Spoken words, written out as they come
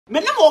Me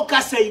mo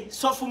ka say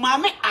so for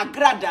mama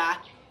Agradaa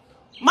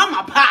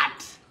mama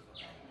part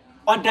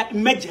on the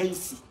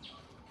emergency.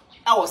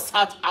 Our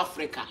South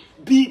Africa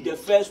be the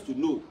first to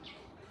know.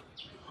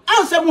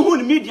 Answer who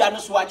the media no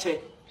watch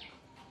it.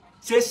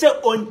 Say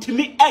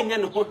wontumi enya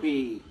no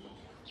hwe.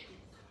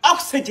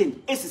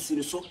 Oxygen is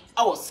in so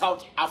our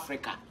South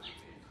Africa.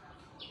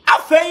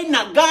 Afei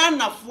na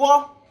Ghana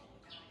fo.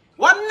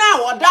 Wana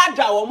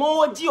wodada wo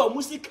mo di o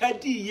musika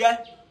di ye.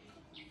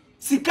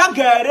 Sika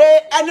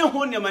gare ene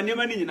ho ne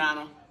manema ni nyina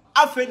no.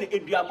 Afei na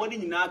eduabo ni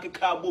nyina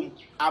keka bom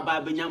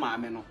aba benya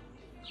maame no.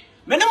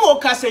 Mene mo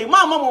ka say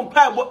mama mo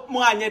mpa mo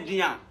anye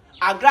din a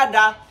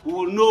Agradaa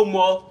will no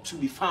more to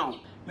be found.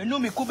 Me no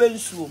me kube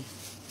nsuo.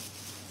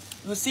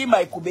 You see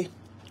my kube.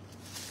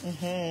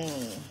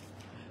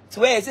 So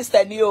where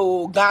sister ni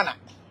o Ghana.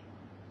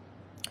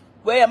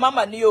 Where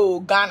mama ni o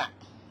Ghana.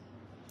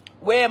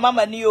 Where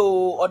mama ni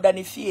o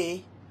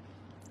odanifie.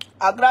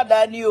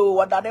 Agradaa ni o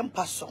odane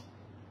mpaso.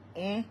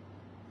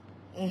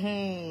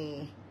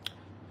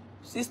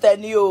 Sister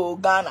ni o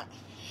Ghana.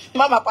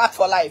 Mama part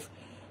for life.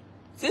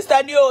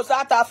 Sister Neo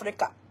South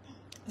Africa.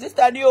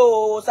 Sister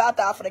Neo South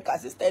Africa.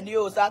 Sister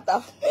Neo South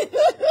Africa.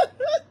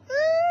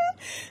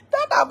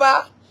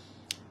 Tataba.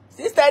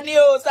 Sister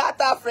Neo South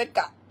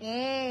Africa.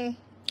 And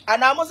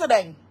I'm also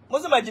dying.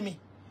 Most of my Jimmy.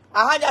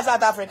 I had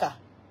South Africa.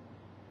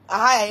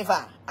 I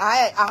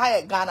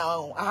had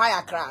Ghana. I had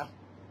Accra.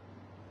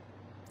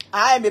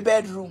 I had my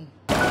bedroom.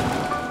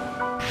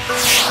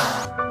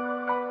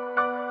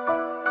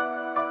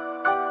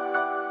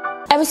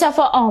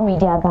 For all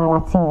media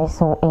Ghana TV,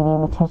 so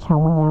any church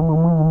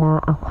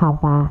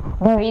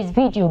there is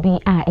video be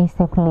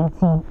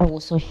circulating on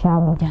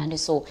social media and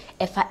so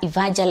if a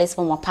evangelist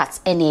from a part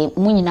any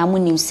munina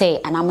munim say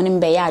and I'm in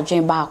be ya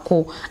join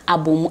baako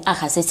abom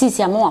akase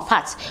sisi am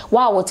part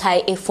wa what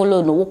I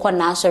follow no wo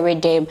na sorry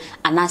dem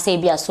and I say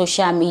be a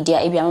social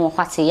media e be am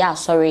party ya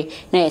sorry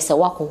na yese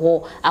wako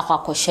ho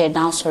akwa share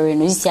down sorry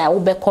no sisi a wo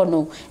be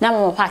kono na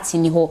am party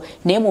ni ho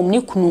na emom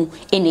ni kunu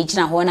ene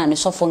gina ho na ne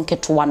sofo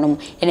nketo wanom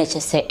ene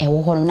chese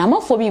ewo ho na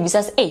mafo bi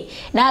bisas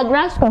na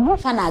grass ko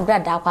fa na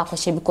Agradaa akwa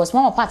share because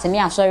mama party me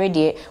sorry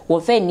de wo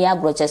fe ni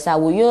agrochesa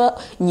wo yo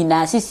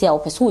nyina sisi a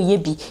opeso wo ye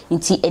bi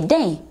nti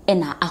eden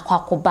na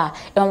akwakoba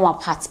mama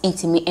part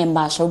intimi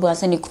emba so bo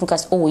ase ni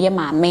krukas o ye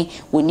maame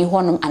woni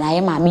honom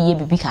anaye maame ye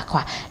bibi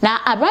kakwa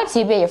na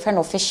abranti be ye friend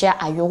official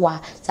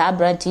ayowa sa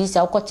abranti se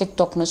akọ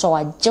TikTok no so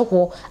waje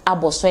ho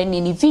aboso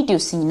ni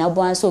videos nyina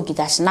bo an so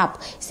kita snap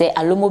se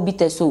alomo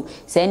biteso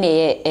se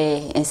ne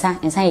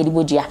ensa ye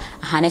libodua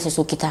aha ne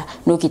so kita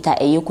no kita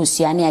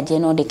eyekusua ne ade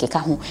no de keka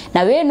ho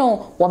na we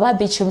no waba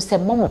bechim se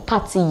mama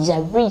party ya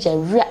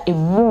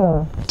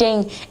emu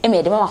den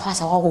eme de mama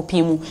fasa wa ho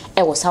piemu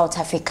e wo South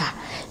Africa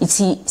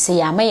iti se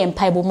ya maye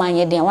mpaibo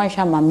manye den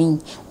wanhwa mami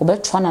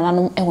obeto na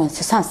nanom e won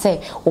sesan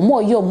se wo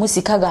mo yo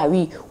musika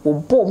gari wo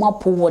bo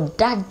mapo wo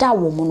dada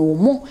wo mo no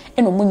mo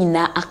eno mo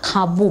nyina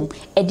aka bom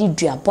e di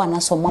duabo na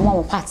so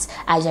mama part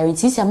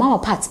ajariti se mama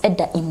part e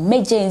da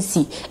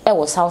emergency e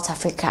wo South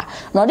Africa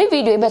no the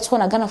video e beto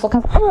na Ghana for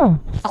kan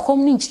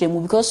akom ni nchire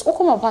mu because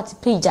ukoma part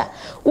page a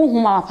wo hu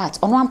mama part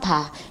ono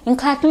ampa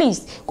nka at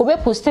least ko be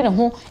post ne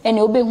ho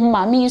ene obe hu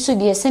mami so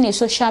de se ne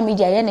social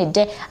media ye ne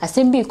de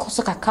asem bi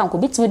koso kaka ko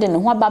bitime de ne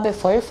ho ababe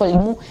for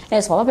mu na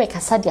so ababe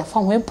kasa de afa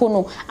ho empo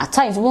no at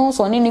times wo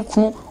so ne ne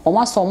kunu o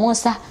ma so mo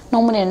nsa na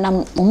mo ne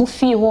nam mo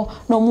fie ho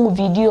na mo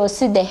video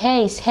see the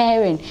hair is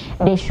hairing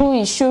the shoe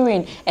is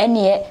showing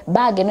any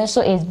bag no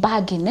so is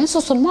bagging na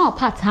so no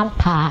part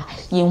hampa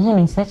ye hu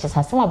ne se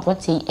chesa se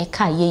wabote e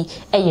ka ye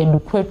ye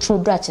nukwe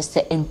trodra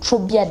chese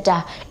entrobia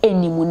da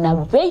enimu na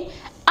we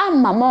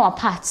mama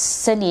part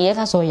send ye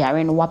ka so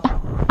yare no waba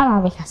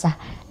ama be kasa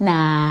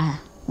na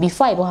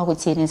before I go ha go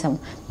tie ne sam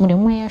mo de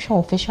mo ye show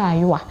official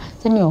ayowa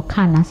se ne o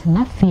ka na se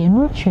na fie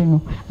no twe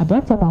no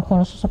abrante ba ko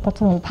no so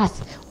support mo part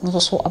no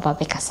so aba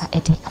be kasa e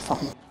de afa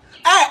ho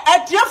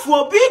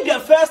atiafo be the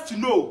first to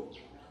know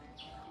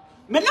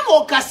me ne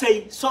mo ka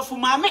say so for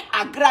mama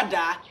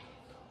Agradaa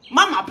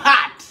mama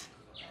part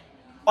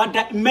on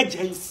the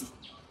emergency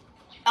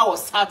our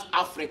South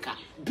Africa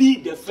be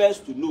the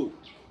first to know.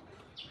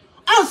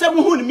 Answer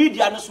who the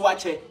media no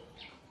watch it.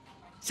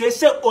 Say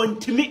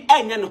wontumi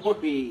enya no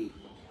hwe.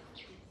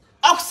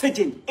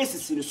 Oxygen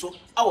is in so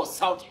our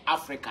South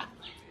Africa.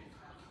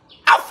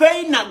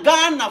 Afei na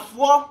Ghana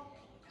fo.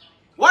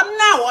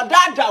 Wana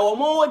wodada wo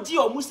mo di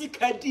o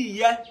musika di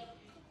ye.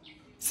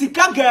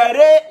 Sika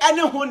gare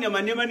ene ho ne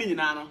manema ni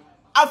nyina no.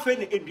 Afei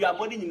na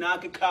eduabo ni nyina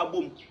keka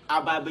bom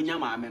aba benya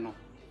maame no.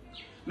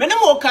 Mene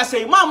mo ka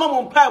say mama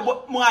mo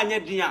mpa mo anye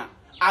din a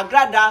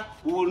Agradaa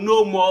will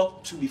no more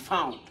to be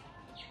found.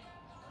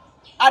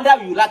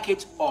 Either you like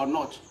it or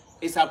not,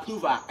 it's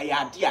approval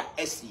idea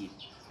SE.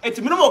 It's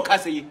minimum ka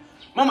say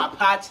mama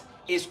part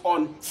is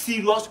on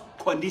serious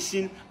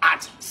condition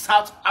at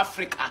South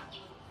Africa.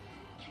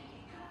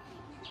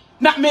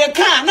 Na me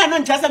kan na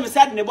nchasa me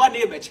said ne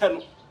body be che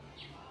no.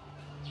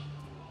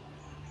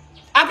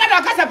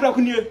 Agradaa ka sa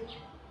prakunie.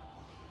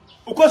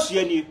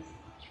 Ukosua ni.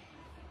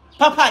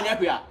 Papa anya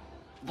hwe a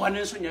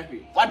bone so nya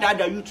hwe. What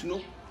did you to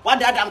know? What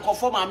dad and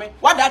Kofo mama?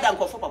 What dad and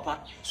Kofo papa?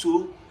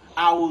 So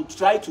I will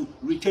try to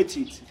rotate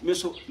it. Me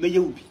so me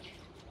you be.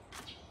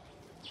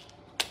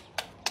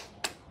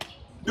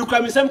 You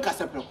can me some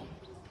kasapro.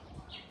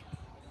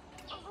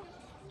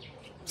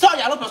 So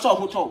ya lo person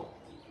hoto.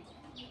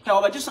 Tell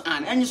about just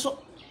and so.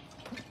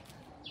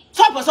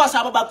 So person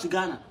say back to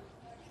Ghana.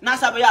 Na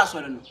say be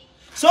asore no.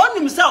 So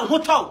nim say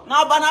hoto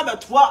na ba na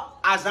beto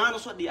azan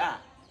so de a.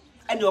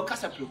 And your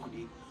kasapro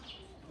kudi.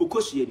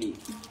 Okosu ni.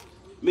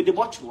 Me de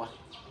botwa.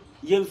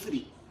 Yen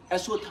free.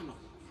 Eso tama.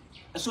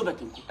 Eso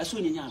betenko. Eso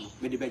nyanya no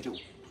me de bejewo.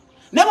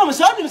 Na mo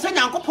say nim say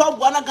nyankopɔ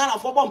aboa na Ghana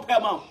fo bɔ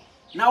mpɛ ma.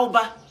 Na wo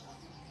ba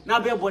na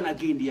be born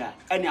again dia.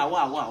 Any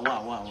wa.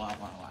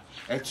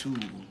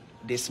 Etu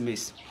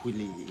dismiss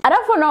fully.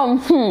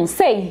 Adafo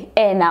say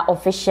na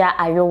official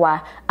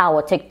ayowa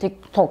our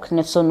TikTok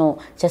ne so no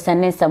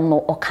chesenesem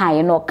no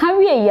okan no kan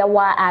wie ye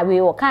wa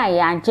awe okan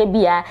ya anche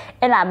bia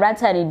na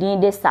abranta ne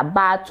din de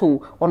sabato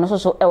ono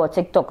so e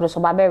TikTok so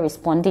ba be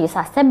respond is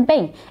asem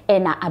ben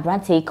na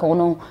abranta e ko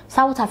no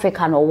South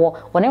Africa no wo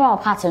woni ma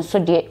part so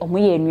de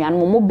omoye enuan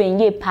mo ben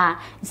ye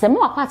pa se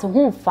mo part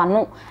hu fa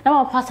no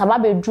na ma part ba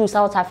be dru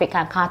South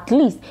Africa ka at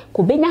least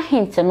ko benya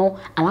hint no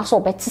ana so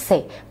be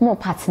tse mo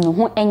part no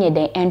hu enye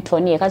den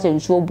entoni e ka se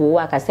nsuo bo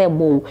wa ka se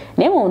bo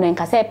na mo no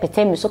nka se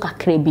pete mi so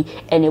kakra bi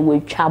ene we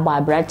twa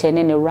abrante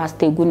ne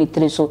rasta egu ni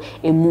tre so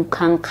emu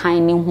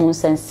kankan ne hu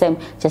sensem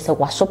chese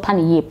wasopa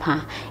ne ye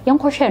pa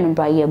yenkohwe no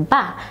bra ye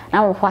ba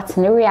na what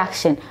ne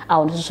reaction a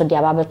ono so de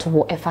ababeto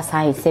wo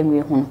emphasize sem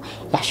we hu no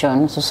ya hwe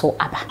no so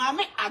aba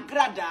mama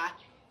Agradaa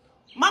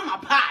mama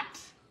part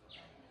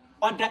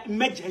or the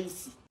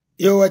emergency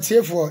yo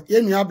watiefo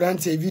ye nua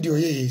abrante video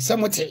ye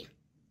semote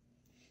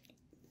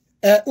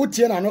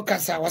utie na no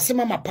kasa wase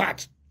mama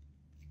part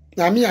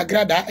na mi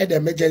Agradaa the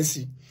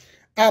emergency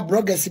a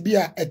bloggers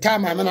bia a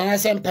time I na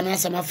say mpana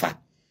samafa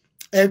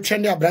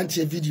trend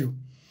abrante video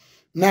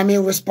na me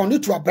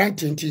respond to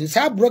abrante ntin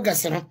sa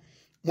bloggers no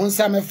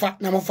monsa mefa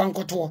na mofa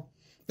nkoto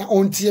na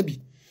ontie bi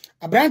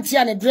abrante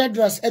a ne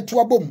dreadlocks etu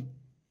abom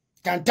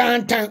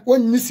tan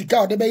wonni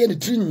sika o de be ye ne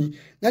trinyi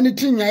na ne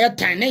trinyi ya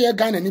tan na ye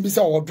Ghana ni bi se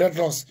o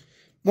dreadlocks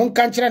mon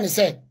kan kire ne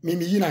se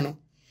mimi yina no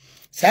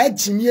sa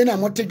jimie na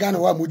mote Ghana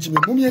wa mo jimi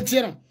mo mi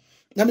tie no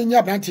na me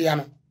nya abrante ya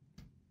no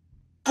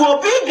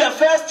for be the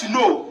first to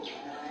know.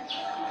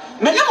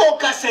 Me no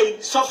ka say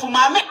so for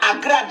mama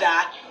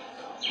Agradaa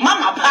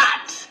mama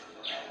part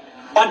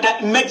or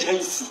the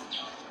emergency.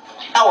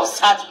 I was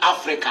South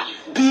Africa.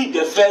 Be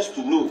the first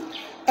to know.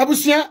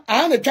 Abusia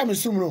a na twa me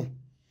sumro.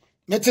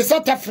 Me te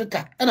South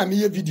Africa na me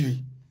ye video.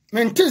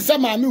 Me ntin se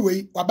maami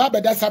we wa ba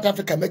beda South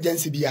Africa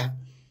emergency bia.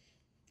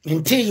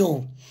 Ntin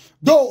yo.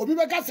 Do obi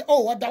be ka say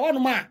oh wada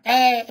wonu ma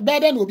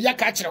beda na obi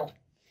aka kire wo.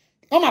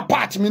 Mama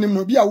part minim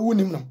no bia wo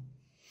nim no.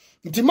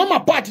 Nti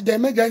mama part the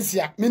emergency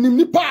a minim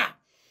ni pa.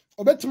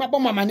 Obetima bo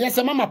mama ne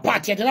se mama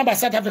party de na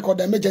South Africa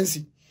the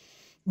emergency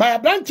by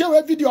branch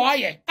we video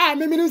aye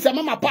me menim se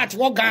mama party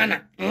wo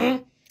Ghana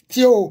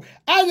tio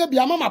aye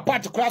bia mama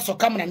party kura so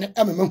camera ne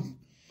emema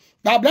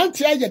by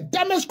branch aye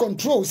damage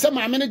control se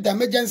mama ne the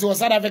emergency was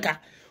South Africa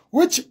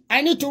which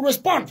I need to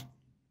respond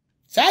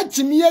say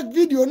chimie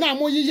video na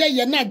mo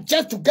ye na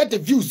just to get the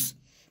views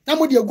na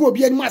mo de go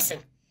obi ani mase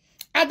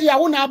ade a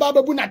wo na aba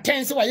babu na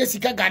 10 se wa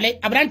yesika gale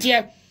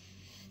abrantie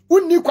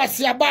unni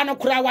kwasi aba no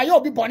kura wa ye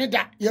obi bone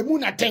da ye mu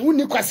na 10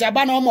 unni kwasi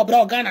aba na omo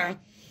bra Ghana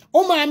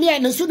o ma me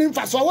na su ni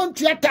mfaso won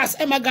tua tax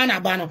e ma Ghana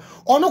aba no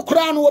ono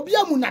kura no obi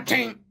amu na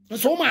 10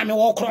 so o ma me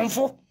wo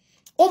kronfo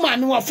o ma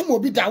me wo fom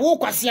obi da wo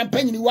kwasi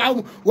ampanyini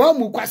wa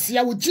mu kwasi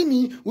a wo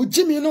jimi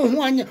no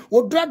ho anya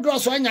wo drodro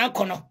so anya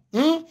akono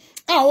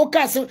a wo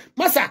ka se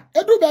masa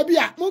edu ba bi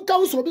a mun ka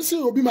wo so obi se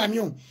obi ma me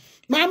o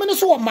ma me no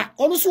so wo ma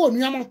ono so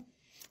onua mo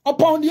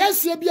opon de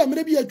asie bi a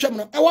mere bi atwam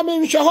no e wo me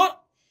nhwe ho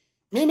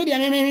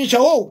me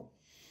show.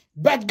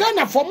 But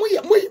Ghana for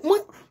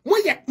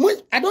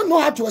I don't know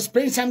how to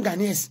explain some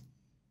Ghanaians.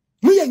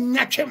 We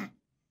nyachem.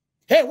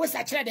 Hey, what's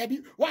that trade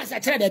debi? What's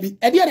that trade debi?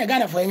 E dia na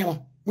Ghana for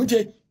enyo.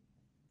 Munche.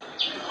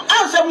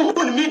 Answer mu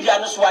hu media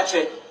no so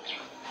ache.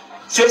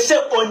 Se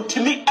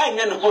ontimi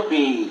anya no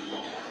hobe.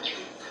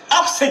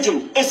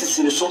 Oxygen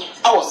esisi so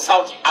our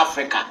South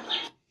Africa.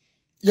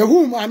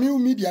 Yehu maami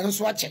media no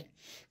so ache.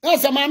 Na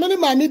se maami ni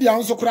maami media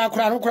no so kura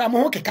no kura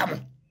mo ho keka mo.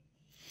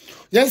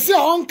 Yensi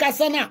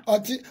onkasa na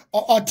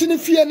oti ne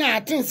fie na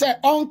atin se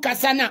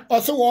onkasa na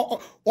oso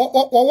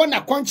wo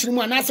na kwanchiri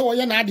mu anase wo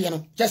ye na ade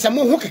no je se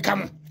mo ho keka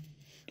mo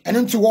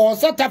eno nti wo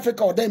South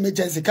Africa o da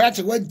emergency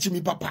krache wa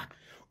jimi papa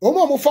o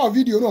mo fa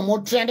video no mo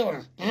trend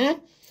on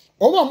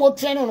o mo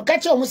trend on ka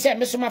che o mo se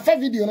me so ma fa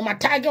video no ma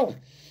tag o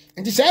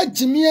nti se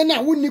jimi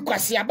na wonni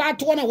kwase aba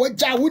to na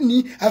wagya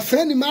wonni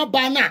afrani ma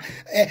ba na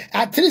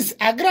at least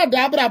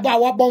Agradaa abraba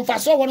wa bomfa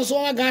so wo no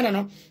so wa Ghana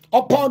no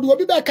upon do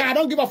obi be ka I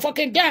don't give a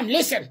fucking damn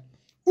listen.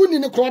 Uni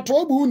ne kroto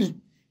obu uni.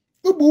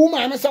 Ubu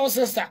ma na sa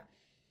sister.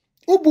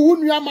 Ubu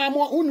unu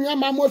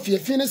amamo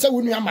afiefi ne sa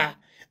unu ama.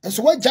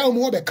 Enso wagya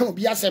omo wo be ka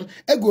obi asem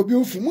ego obi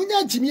mfi.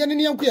 Munya jimi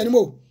ne yanko ya ne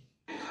mo.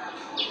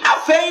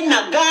 Afei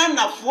na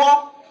Ghana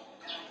fo.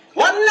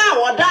 Wonna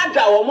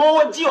wodada wo mo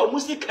wogi o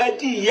musika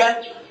di ye.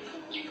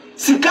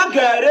 Sika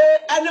gare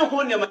ane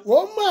ho ne ma.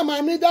 Wo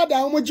mama mi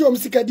dada wo ji om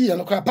sika di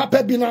no kra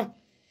papa bi no.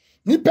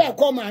 Nipa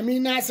ko mami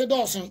na ase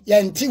doso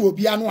ye nti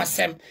obi anu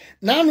asem.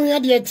 Na anu ya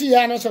de ti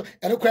ya no so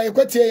eno kra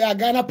yekotie ya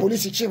Ghana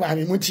police chi ma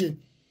me mutie.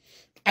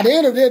 At the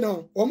end of the day,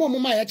 no,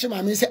 Omoma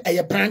Yachimami say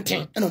a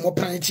planting and a more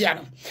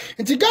plantiano.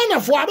 And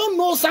Ghana for I don't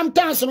know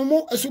sometimes no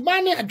more a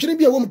subane a dream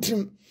be a woman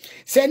team.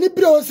 Say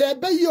Nibro said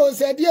Bayo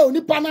said you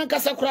Nipana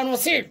Casacrano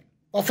say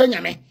or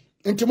Fenyame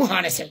into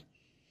Mohana say.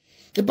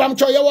 The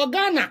Pamcho Yawa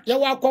Ghana,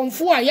 Yawa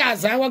Confour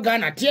Yazawa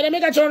Ghana, Tierra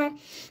Megachono,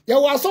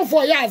 Yawa so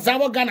for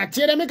Yazawa Ghana,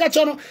 Tierra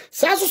Megachono,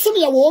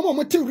 Sasusunia woman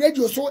with two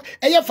radio so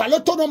a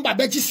falotonom by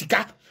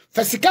Bejisica,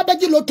 Fasika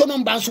Beji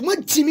Lotonom Bans,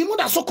 one Timmy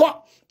Muda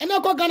Soko, and I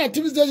got Ghana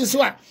Tuesday is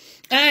what.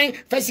 Ay,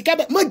 Fasika,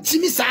 but my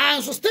Jimmy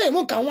Sans, so stay,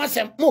 Moka wants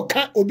him,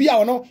 Moka,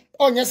 Obia, no,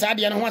 on yes, I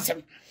didn't want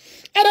him.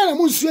 I don't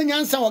know, Monsieur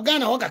Yansa or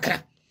Ghana or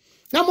Akra.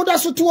 Now,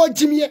 Modasu to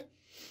Jimmy.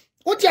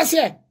 What you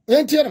say?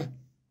 Enter.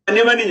 I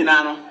never knew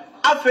Nano.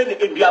 I feel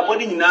it be a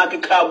body in Naka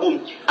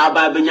boom,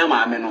 about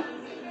Benyama Meno.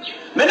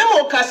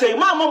 Menemo can say,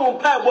 Mamma will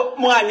pay what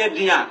more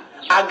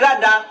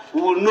Agradaa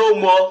will no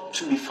more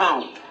to be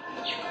found.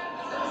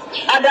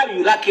 Either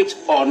you like it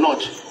or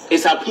not,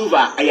 it's a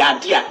prover, a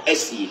idea,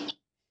 SE.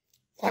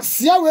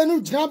 Kwasia we no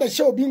gyina be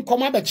hye obi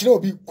nkoma be kire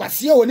obi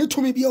kwasia we ni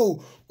tumi bi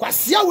o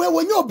kwasia we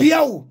wonye obi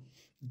o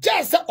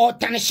just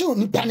otane hye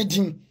onipa ne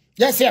din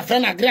yes your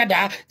friend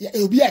Agradaa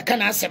obi e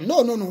kana asem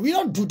no we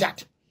don't do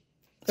that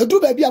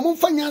edu ba bia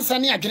momfa nyansa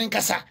ne adwene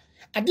nkasa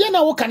ade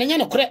na wo kana nya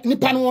ne kore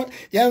nipa no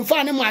ye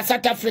mfa ne mo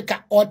South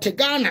Africa or te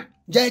Ghana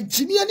ja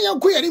jimie ne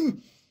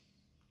yankoyarim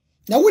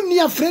na wonni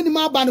afrani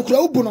ma ba ne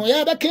kora ubu no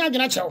ye be kan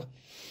adwene kyew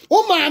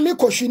o maame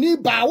koshini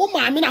ba o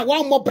maame na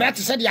wa mo brat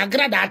said the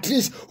Agradaa at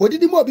least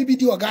odidi mo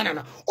bibidi Ghana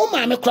na o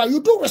maame kra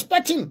you do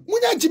respecting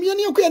munya jimie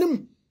ne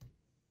yakoyarim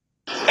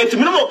et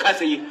minimum can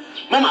say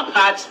mama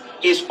part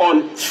is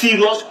on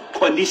serious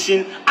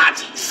condition at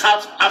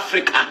South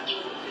Africa.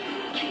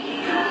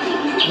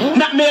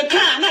 Na me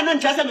kan na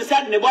nchase me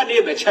said ne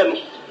body be che no.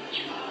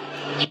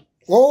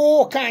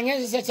 Oh, kan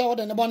yen se se wo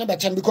ne body be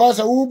che because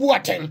wo bu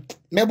aten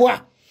me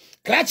boa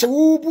krache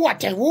wo bu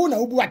aten wo na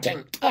wo bu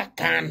aten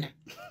kan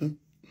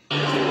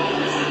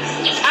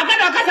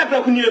Agada kasa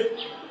prakunie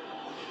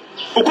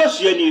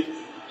ukosua ni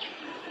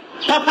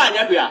papa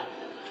anya hwea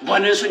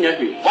bone so nya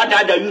hwe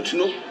wadada youth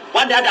no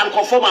wadada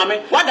nkofo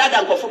mame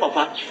wadada nkofo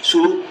papa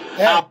so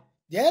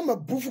yeah ma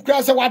bufu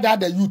kra se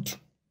wadada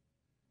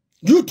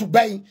youth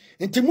bay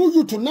enti mu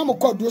youth na mo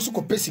kwa do so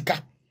ko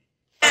pesika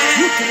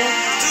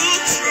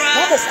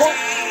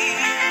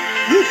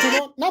youth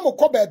no na mo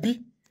ko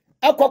baabi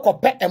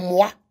akwakope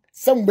emoa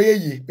sembe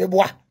yi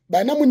beboa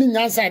ba na mu ni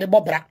nyansa de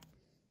bobra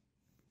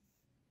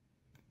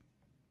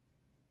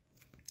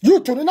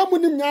youth no na mu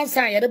ni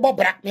nyansa ye de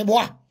bobra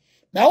meboa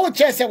na wo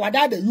che se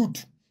wadada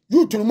youth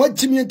no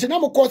magimi enti na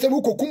mo ko se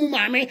mu kokumu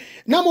maame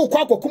na mo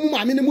kwa kokumu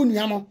maame ne mu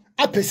nuamo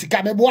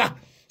apesika meboa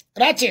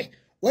rache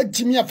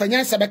wagimi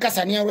afanyansa be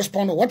kasa ne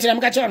respond what am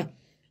ka che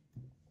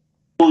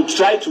will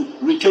try to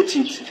rotate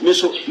it me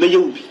so me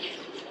yewubi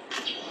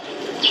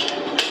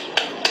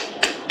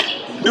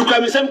you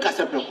can me sem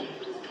kasa preko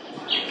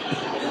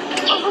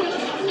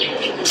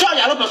so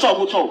ya lo person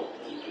who told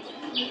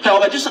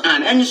how just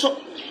an and so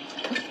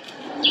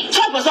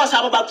person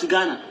say back to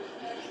Ghana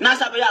na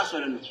sabe ya so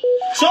no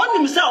so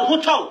nim say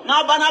who told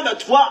na ba na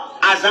beto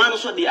azan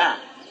so dey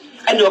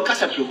and your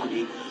kasa preko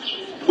dey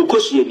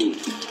ukosue ni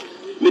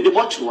me de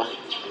botwa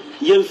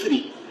yem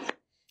free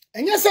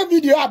enya sa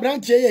video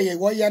abranche ye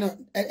wo ya no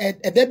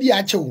eda bi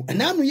a chew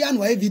na no ya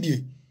no a video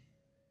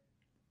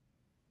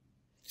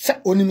sa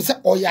onim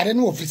sa oyare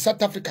no ofi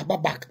South Africa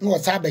back no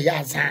sa be ya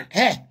azan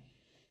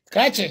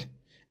krache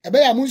ebe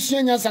ya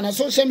munsu nya sa na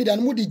social media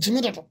no mudi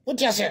jimi toto what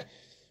you say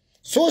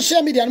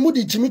social media no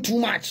mudi jimi too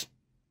much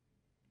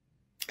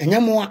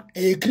enya mo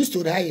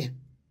Kristo dai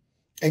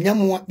enya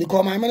mo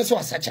because my man so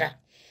asachira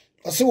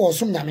ose wo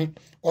sum nyame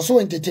ose wo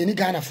entertain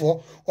Ghana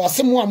for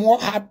ose mo am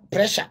hard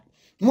pressure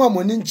mo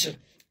amoni nchi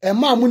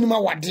ma amunima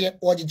wade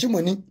ogigi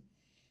moni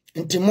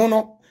nti mo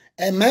no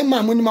ma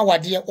amunima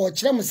wade o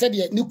kire mo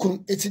sede ni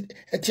kunu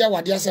etia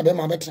wade asebe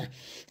ma betra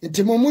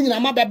nti mo munyina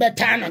ma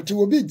bebeta no nti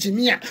obi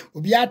jimi a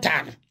obi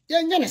ata no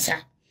ye nya ne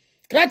sa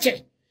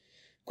krache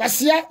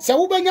kwasia se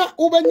ubenya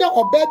oba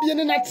bi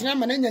ne na tena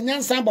ma na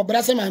nyanyansa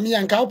bobra se maami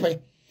yanka ope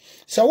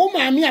se wo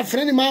maami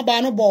afrani ma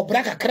ba no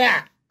bobra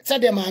kakra se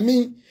de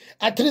maami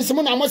atrisi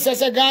mo na mo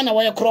sese Ghana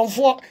wo ye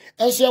kronfo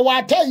enso wa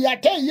atayi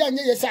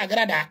anye ye sa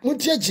Agradaa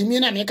muntie jimi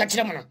na me ka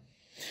kire mo no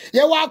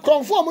ye wa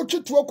kronfo mo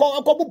tutuo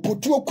ko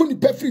buputuo kuni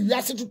pefri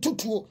wiase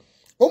tutuo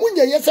o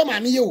munye ye se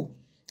maami ye o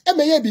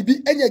emeye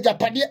bibi enye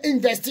japade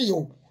invest ye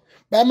o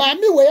ba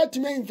maami we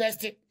yetime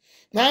invest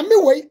maami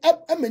we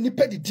amani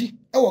pedidi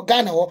e wo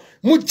Ghana wo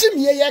mu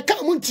jimi ye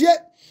ka muntie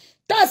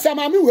ta sa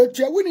maami we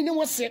tua wini ne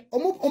wo se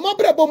o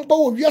mabra bomba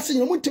wo wiase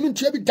ye muntimi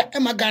ntua bi da e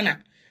ma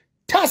Ghana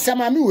ta sa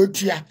maami we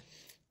tua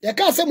ye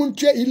ka se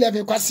muntua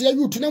 11 kwase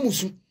youth na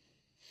musu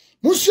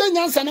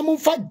nyansa na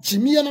mumfa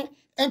jimie no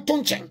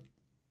entonchen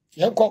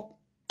ye ko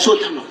so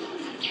tano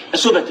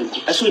eso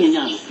betenko eso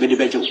nyinya no me de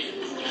beje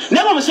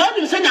Never saw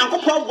him say Uncle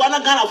Pop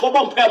one Ghana for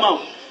one pema.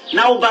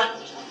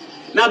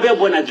 Now be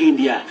born again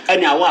there.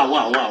 And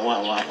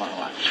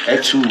wow.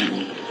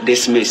 To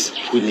dismiss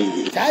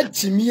Willie. Sad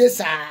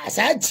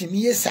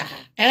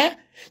eh?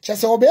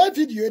 Just obey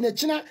video in a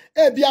china,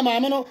 be a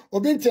mamano,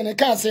 or bint in a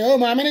car say, oh,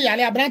 mamma,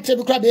 Yale, branch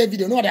of crab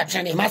video, no, that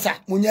Chinese massa,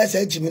 Munya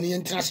said Jimmy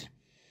and Trash.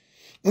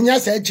 Munya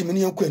said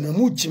Jimmy and Queen,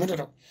 Mood Jimmy.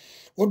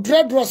 Or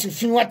dread ross with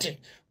Finwati,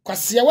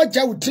 Quasia, what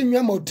I would trim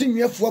your more trim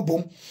your for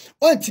boom,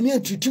 or Timmy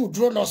to 2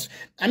 draw loss.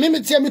 I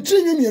mean, tell me,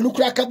 trim you look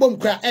like a bomb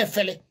crack,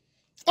 felle.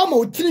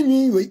 Almost 3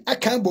 you, I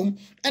can't boom,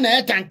 and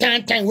I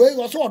time where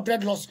was all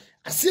dread loss.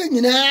 I see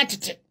in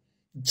attitude.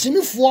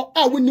 Jimmy 4,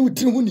 I will know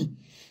Timuni.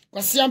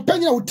 Because I'm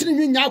penny out 3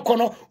 you now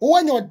corner,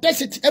 when your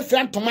desert a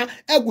friend to my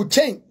a good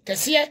chain.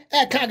 Cassia,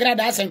 I can't grab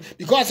us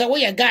because I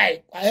wear a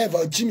guy. I have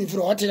a Jimmy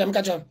for what I'm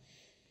catching.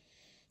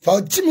 For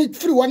Jimmy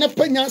through one of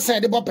penny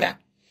outside the bopra.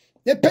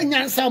 The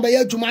penny sound by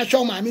you to my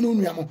show, my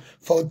minimum.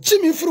 For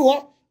Jimmy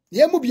through,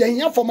 you will be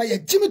enough for my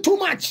Jimmy too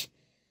much.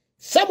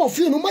 Some of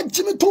you know my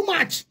Jimmy too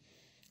much.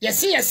 You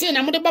see,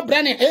 I'm the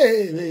Babrani.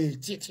 Hey,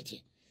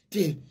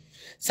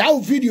 so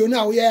video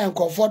now, yeah, and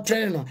comfort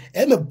training.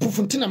 I'm a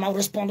buffontina, my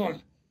respond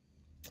on.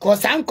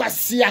 Because I'm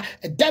quite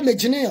a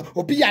damage in here,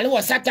 or be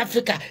a South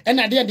Africa, and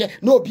I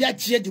didn't know be a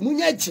cheer, the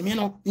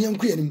Munya, young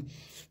queen.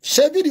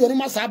 Share video on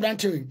my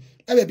sabrantary.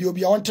 I will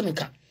be on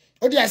Timika.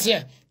 Oh, yes,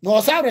 yeah. No,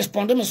 I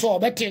respond to so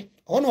Betty,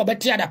 or no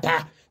Betty at a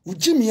pa. Would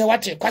Jimmy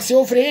what it? Quasi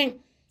offering?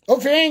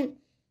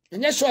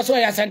 And yes, was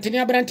why I sent in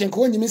your brand and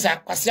calling Miss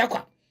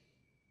Quasiaqua.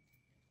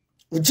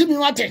 Would Jimmy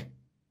what it?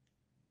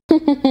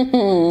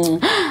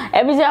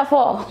 Ebija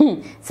for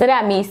said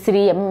I me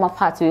 3 mama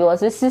part we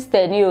was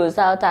sister new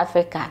South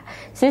Africa,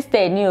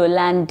 sister new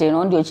London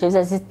on the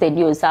choose sister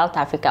new South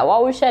Africa.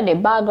 What we share the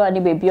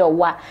background baby or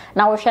what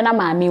now we share na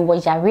mami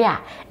was area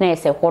na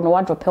say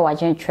one drop wa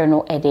gentry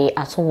no e dey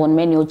aso won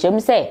menu Jim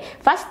say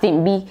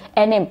fasting be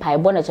any empire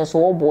bonnet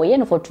so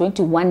boy for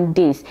 21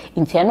 days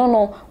interno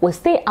no we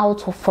stay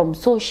out from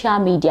social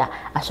media.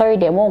 Sorry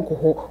dem won ko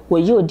ho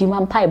we you di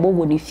man pai bo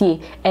woni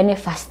fie any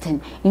fasting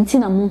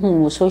intina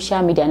muhu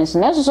social media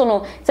so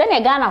no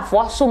say Ghana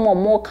for so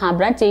more can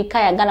branche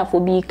kaya Ghana for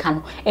be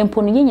can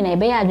empo no nyina e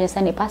be ya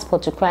adwen ne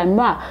passport to crime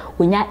no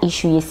onya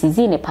issue ye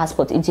sizi ne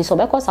passport inti so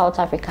because South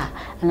Africa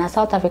and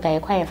South Africa ye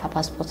kwa for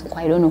passport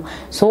kwa I don't know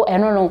so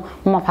eno no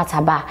mama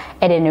pataba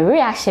e de ne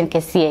reaction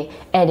kese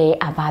e de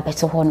aba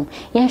beto ho no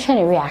ye hwe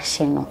ne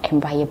reaction no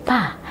emba ye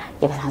ba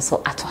ye be so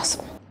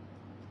atoso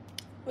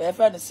we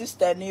friend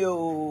sister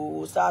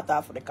new South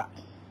Africa.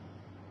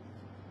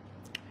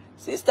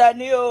 Sister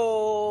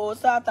new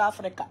South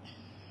Africa.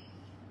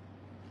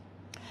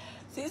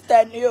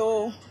 Sister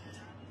new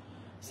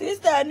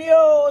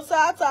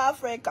South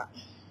Africa.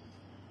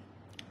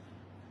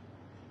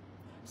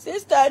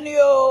 Sister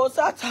new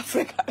South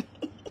Africa.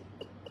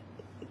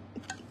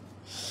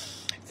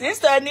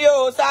 Sister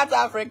new South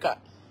Africa.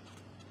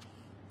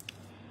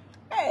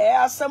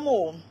 Hey, some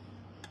more.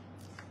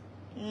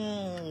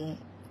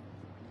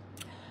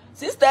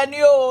 Sister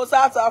new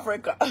South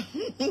Africa.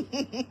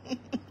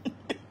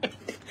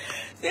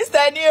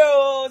 Sister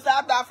new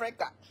South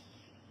Africa.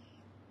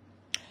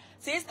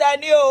 Sister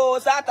new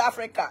South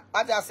Africa.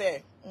 What I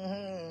say?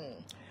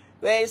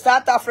 Where is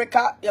South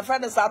Africa? Your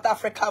friend is South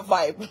Africa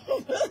vibe.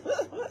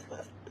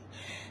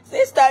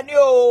 Sister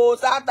new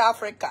South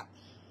Africa.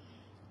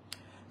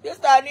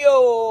 Sister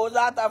new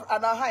South Africa.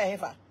 And I hire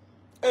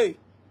hey.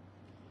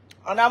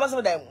 And I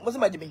must them. Must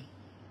Jimmy.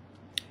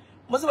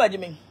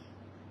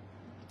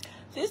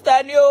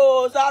 Sister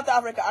new South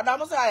Africa. And I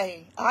must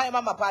I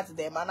mama party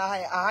them. And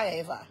I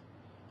hire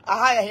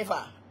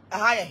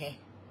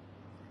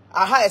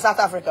South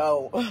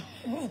Africa.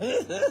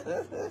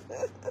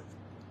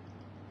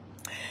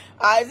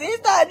 I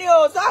sister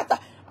new South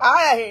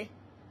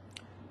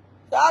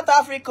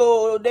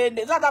Africa.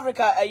 Then South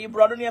Africa. You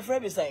brought on your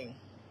friend is saying.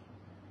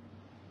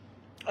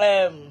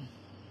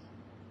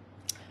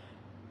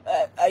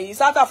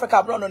 South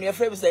Africa brought on your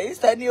friend is saying.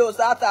 Sister new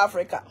South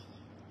Africa.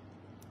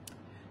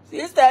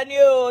 Sister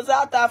new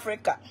South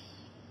Africa.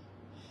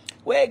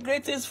 Well,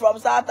 greetings from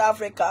South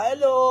Africa.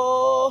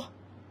 Hello.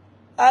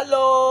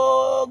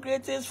 Hello.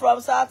 Greetings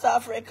from South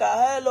Africa.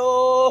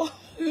 Hello.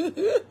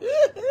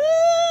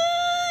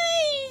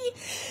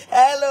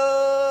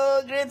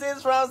 Hello.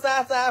 Greetings from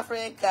South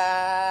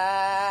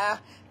Africa.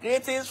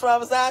 Greetings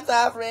from South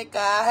Africa.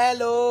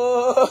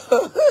 Hello.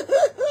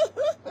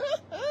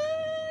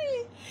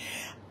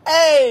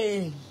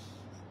 Hey.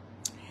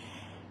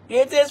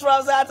 Greetings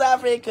from South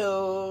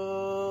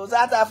Africa.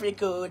 South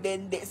Africa.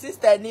 Then the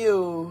sister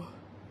new.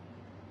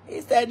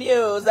 It's the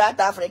new South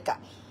Africa.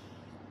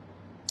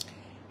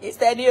 It's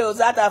the new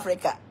South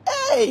Africa.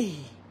 Hey!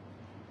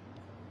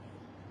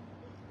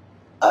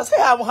 I say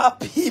I'm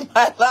happy,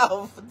 my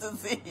love, to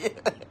see you.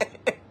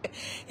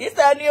 It's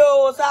the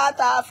new South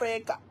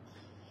Africa.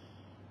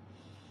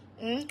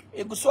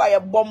 You could say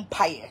a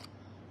bonfire.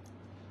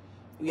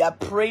 We are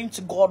praying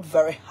to God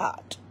very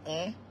hard.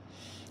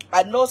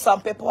 I know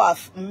some people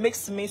have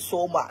mixed me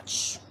so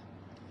much.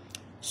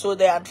 So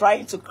they are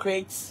trying to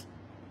create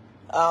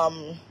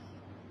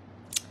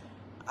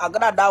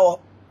Agradaa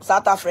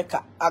South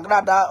Africa.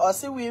 Agradaa, I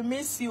say we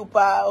miss you,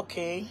 pa.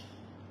 Okay.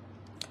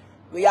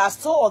 We are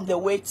still on the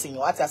waiting.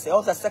 What I say,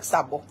 on the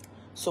sexable.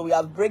 So we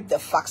have break the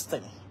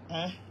fasting.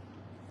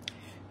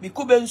 Mi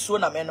kube nsuo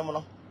na menom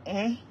no.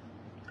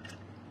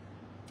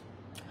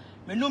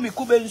 Menu mi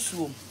kube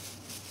nsuo.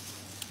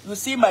 You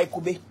see my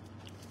kube.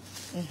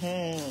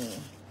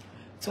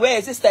 So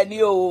where sister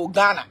ni o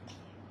Ghana.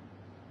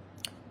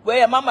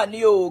 Where mama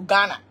ni o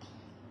Ghana.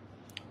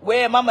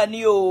 Where mama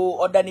ni o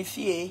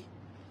Odanifie.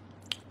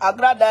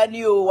 Agradaa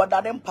ni o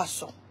Wadadem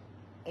Paso.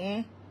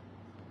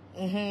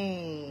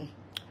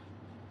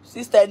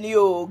 Sister ni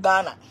o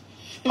Ghana.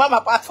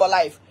 Mama part for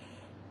life.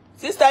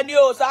 Sister ni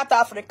o South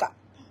Africa.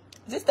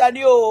 Sister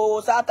ni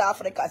o South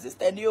Africa.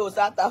 Sister ni o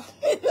South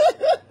Africa.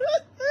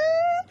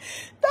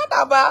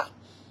 Tataba.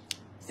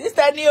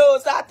 Sister ni o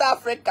South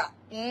Africa.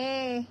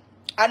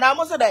 Ana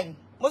muso dan.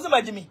 Muso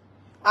majimi.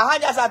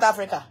 Ahanya South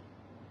Africa.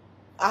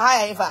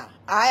 Ahaya ifa.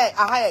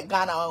 Ahaya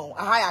Ghana.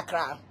 Ahaya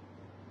Accra.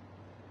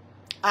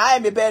 Ahaya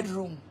my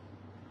bedroom.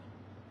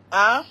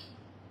 Ahaya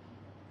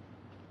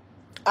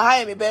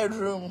my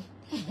bedroom.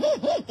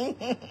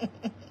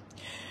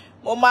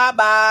 Mama,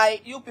 bye.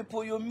 You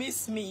people, you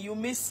miss me. You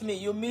miss me.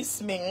 You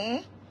miss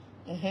me.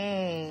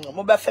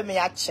 Moba femi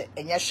ache.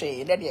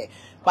 Enyashe. Nede.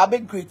 My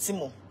big great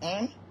mo.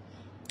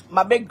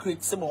 My big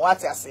great mo.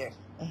 What I say?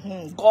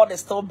 God is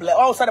still blessed.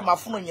 Oh, sorry, my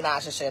phone you know.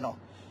 Ashe no.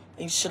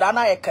 In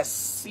Shirana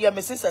ekas. Yeah, my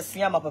sister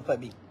siya my papa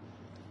bi.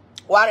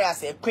 What I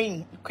say?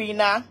 Queen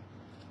na.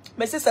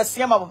 My sister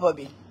siya my papa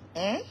bi.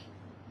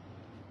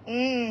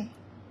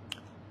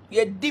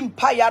 Ye dim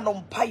paya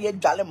no paye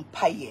dalem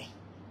paye.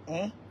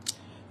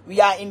 We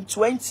are in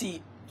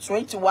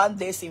 21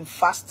 days in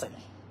fasting.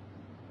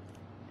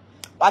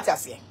 What I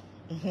say?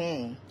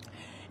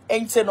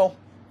 Ain't no.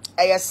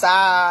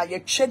 Ayasa ye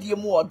trade ye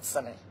words.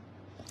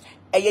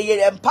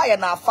 Ye empire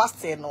na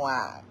fasting no.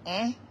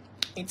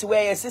 Into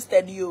where your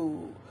sister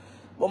you.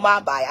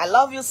 Mama bye. I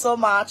love you so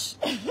much.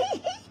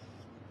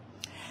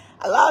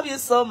 I love you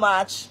so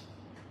much.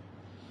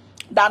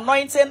 The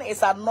anointing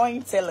is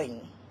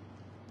anointing.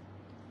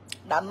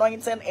 The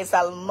anointing is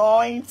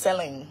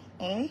anointing.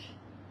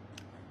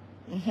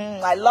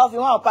 I love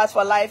you. I'll pass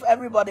for life.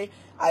 Everybody.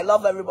 I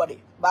love everybody.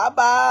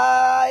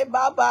 Bye-bye.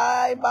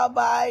 Bye-bye.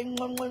 Bye-bye.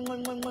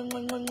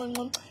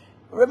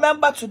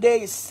 Remember,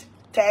 today is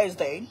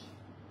Thursday.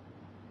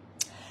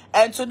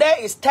 And today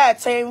is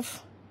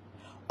 13th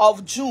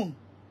of June.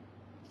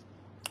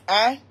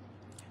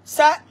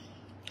 So,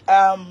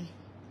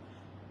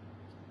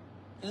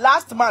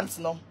 last month,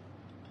 no.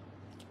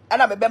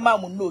 And I remember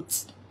my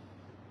notes.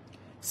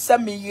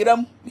 Send me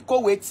yiram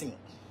because waiting.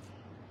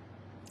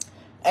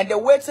 And the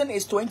waiting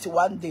is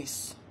 21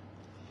 days.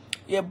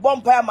 Ye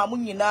bumpire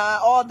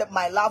mamunina, all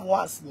my loved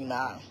ones,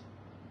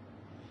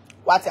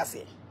 what I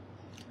say.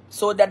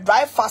 So the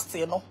dry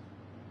fasting,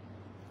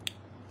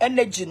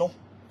 energy,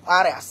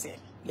 what I say.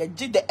 You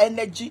did the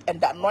energy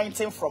and the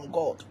anointing from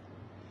God.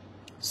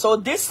 So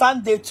this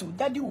Sunday too,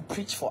 Daddy will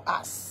preach for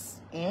us.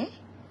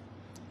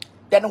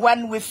 Then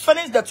when we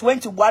finish the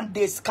 21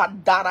 days,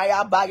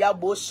 Kadaraya Baya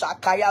Bo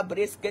Shakaya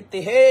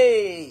Briskete,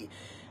 hey,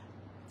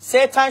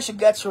 Satan should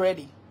get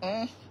ready.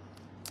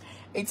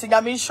 It's in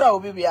a sure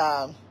will be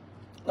no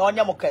one.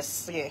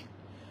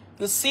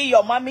 You see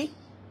your mommy?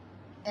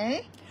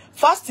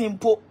 Fasting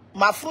po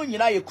my friend, you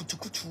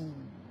kutukutu.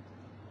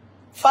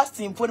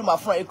 Fasting po my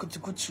friend,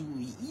 kutukutu.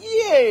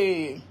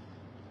 Yeah.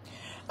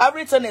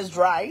 Everything is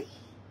dry.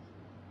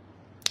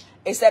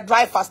 It's a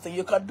dry fasting.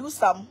 You can do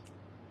some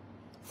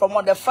from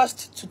on the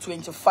 1st to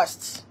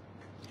 21st.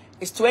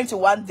 It's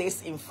 21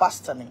 days in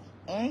fasting.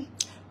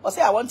 Or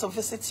say I want to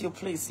visit you,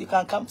 please. You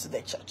can come to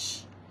the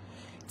church.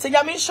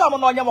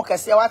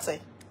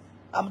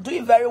 I'm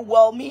doing very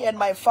well. Me and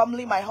my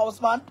family, my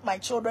husband, my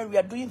children, we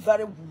are doing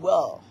very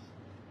well.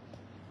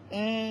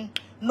 No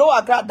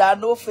Agradaa,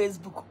 no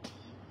Facebook.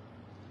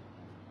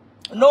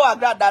 No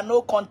Agradaa,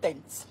 no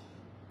content.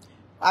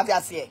 As I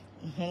say,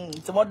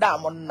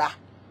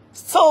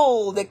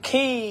 so the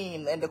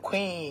king and the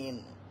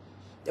queen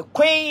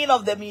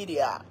of the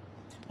media.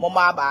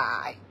 Mama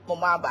bye.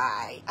 Mama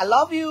bye. I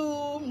love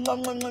you.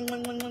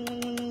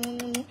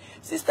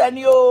 Sister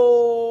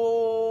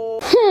Neo.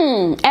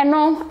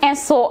 Eno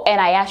enso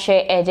I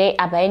share eje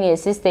abaye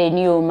sister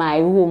Neo my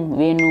home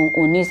we no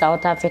oni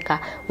South Africa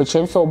which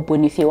am so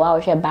bonifi wa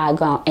hwe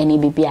background eni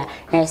bibia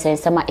na say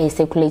sama e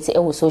circulate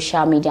e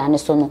social media ne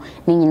so no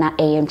ni nyina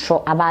e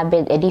intro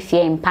ababe e dey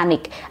fear in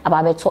panic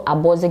ababe to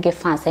abozege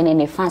fans and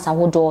any fans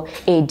ahodo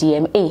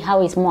ADM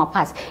how is more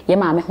pass ye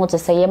ma me ho to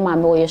say ye ma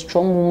me we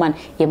strong woman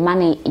ye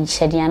man e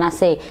chediana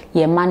say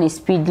ye man is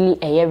speedily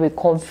e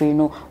recovery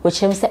no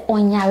which am say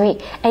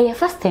onyare e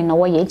fasting na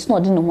wo ye it's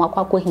not no ho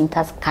akwa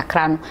hinta hours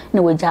kakra no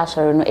na wagya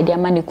asɔre no ede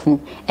ama ne kunu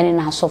ene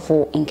na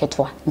asɔfo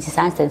nketwa nti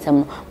sansensem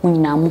no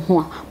munyina mu ho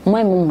a mo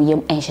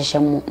yem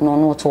enhyehyɛ mu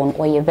no to no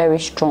oye very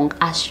strong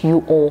as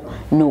you all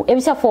know.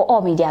 Ebisa for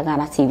all media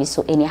Ghana TV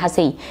so eni ha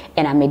say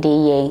ena me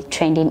dey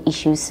trending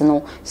issues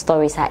no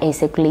stories are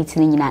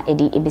circulating nyina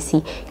edi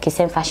ebisi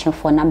kesen fashion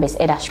for numbers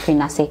eda screen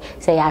na say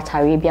ya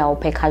atare bia o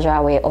pe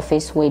casual wear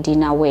office wear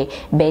dinner wear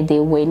birthday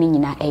wear ni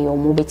nyina eyo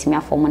mo betimi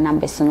afọ mo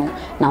numbers no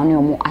na oni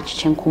omo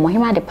achiche nkomo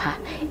hima de pa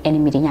eni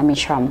me de nyame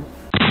hram.